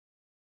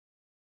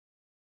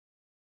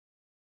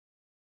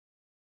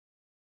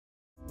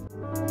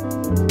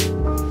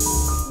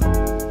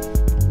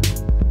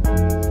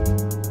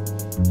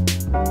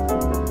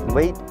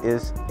Late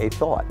is a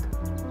thought.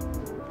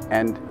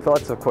 And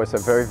thoughts, of course, are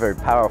very, very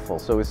powerful.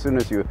 So as soon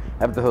as you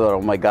have the thought,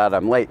 oh my God,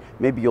 I'm late,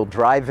 maybe you'll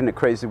drive in a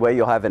crazy way,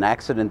 you'll have an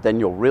accident, then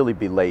you'll really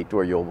be late,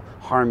 or you'll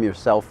harm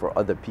yourself or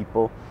other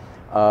people.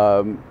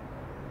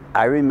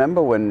 I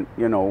remember when,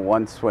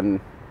 once when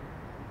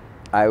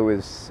I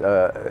was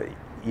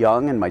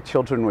young and my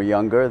children were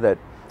younger, that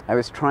I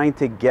was trying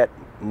to get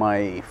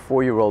my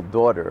 4-year-old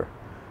daughter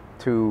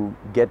to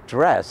get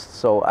dressed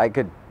so I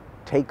could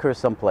take her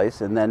someplace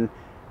and then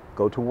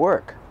go to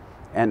work.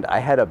 And I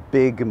had a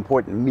big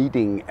important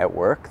meeting at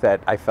work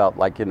that I felt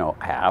like, I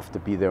have to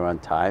be there on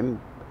time.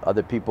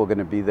 Other people are going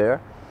to be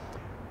there.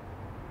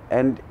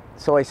 And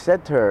so I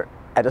said to her,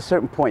 at a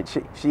certain point,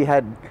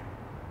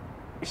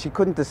 she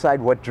couldn't decide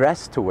what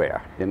dress to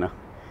wear,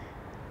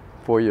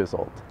 4 years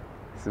old.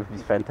 This would be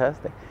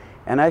fantastic.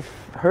 And I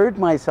heard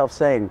myself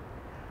saying,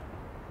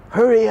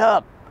 hurry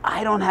up,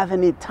 I don't have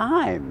any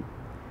time.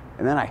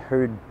 And then I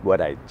heard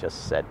what I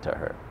just said to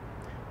her.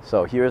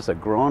 So here's a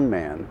grown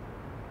man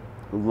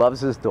who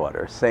loves his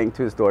daughter saying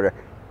to his daughter,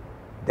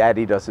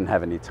 Daddy doesn't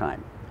have any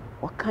time.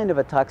 What kind of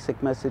a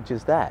toxic message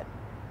is that?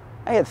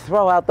 I had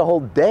throw out the whole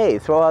day,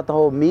 throw out the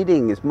whole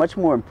meeting. It's much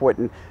more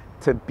important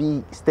to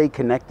stay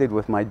connected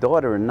with my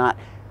daughter and not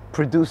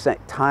produce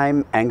that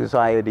time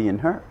anxiety in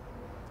her.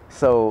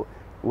 So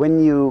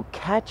when you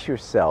catch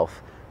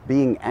yourself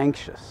being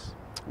anxious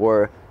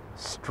or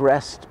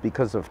stressed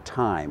because of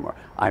time, or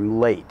I'm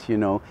late,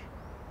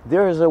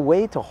 there is a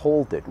way to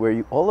hold it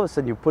where all of a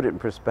sudden you put it in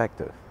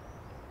perspective.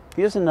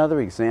 Here's another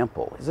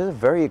example. This is a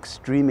very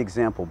extreme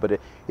example, but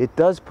it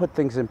does put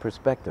things in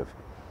perspective.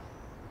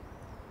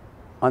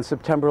 On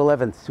September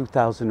 11th,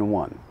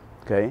 2001,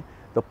 okay,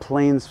 the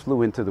planes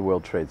flew into the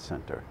World Trade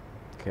Center,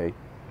 okay?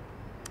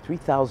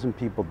 3,000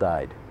 people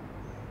died.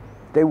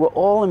 They were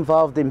all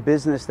involved in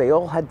business. They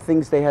all had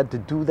things they had to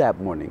do that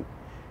morning.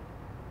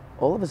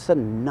 All of a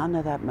sudden, none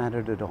of that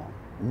mattered at all.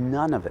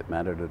 None of it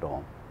mattered at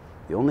all.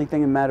 The only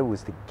thing that mattered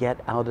was to get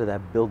out of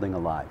that building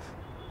alive.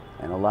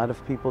 And a lot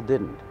of people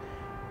didn't.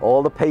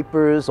 All the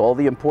papers, all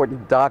the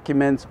important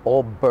documents,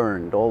 all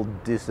burned, all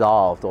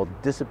dissolved, all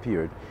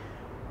disappeared.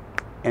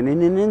 And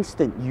in an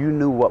instant, you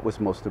knew what was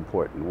most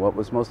important. What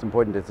was most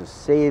important is to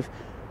save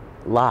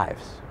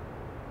lives.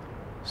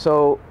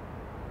 So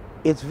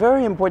it's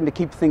very important to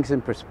keep things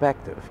in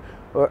perspective,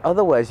 or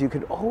otherwise you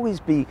could always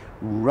be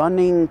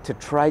running to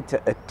try to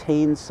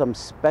attain some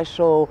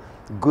special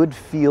good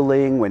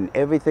feeling when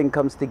everything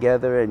comes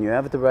together and you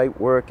have the right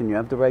work and you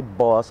have the right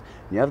boss,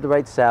 and you have the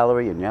right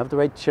salary and you have the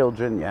right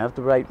children, you have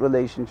the right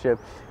relationship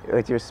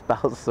with your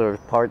spouse or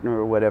partner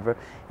or whatever.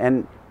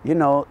 And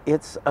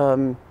it's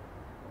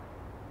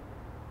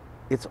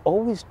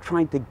always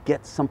trying to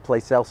get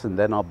someplace else and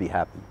then I'll be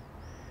happy.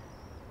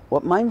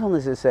 What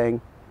mindfulness is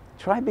saying,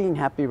 try being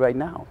happy right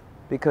now,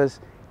 because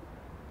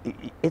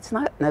it's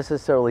not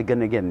necessarily going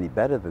to get any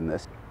better than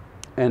this.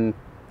 And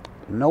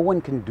no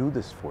one can do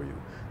this for you.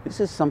 This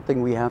is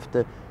something we have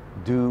to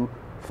do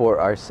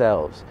for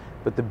ourselves.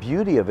 But the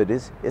beauty of it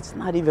is, it's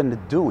not even a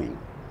doing.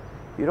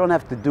 You don't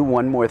have to do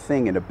one more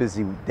thing in a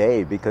busy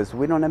day because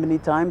we don't have any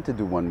time to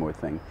do one more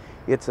thing.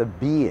 It's a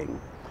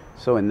being.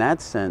 So in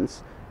that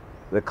sense,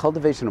 the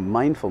cultivation of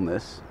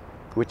mindfulness,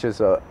 which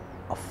is a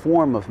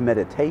form of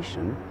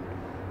meditation,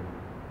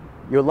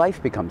 your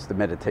life becomes the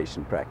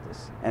meditation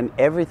practice. And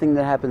everything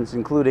that happens,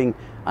 including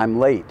I'm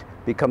late,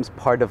 becomes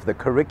part of the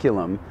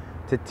curriculum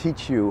to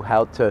teach you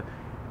how to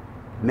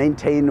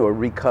maintain or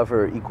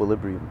recover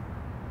equilibrium.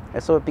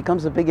 And so it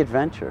becomes a big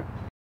adventure.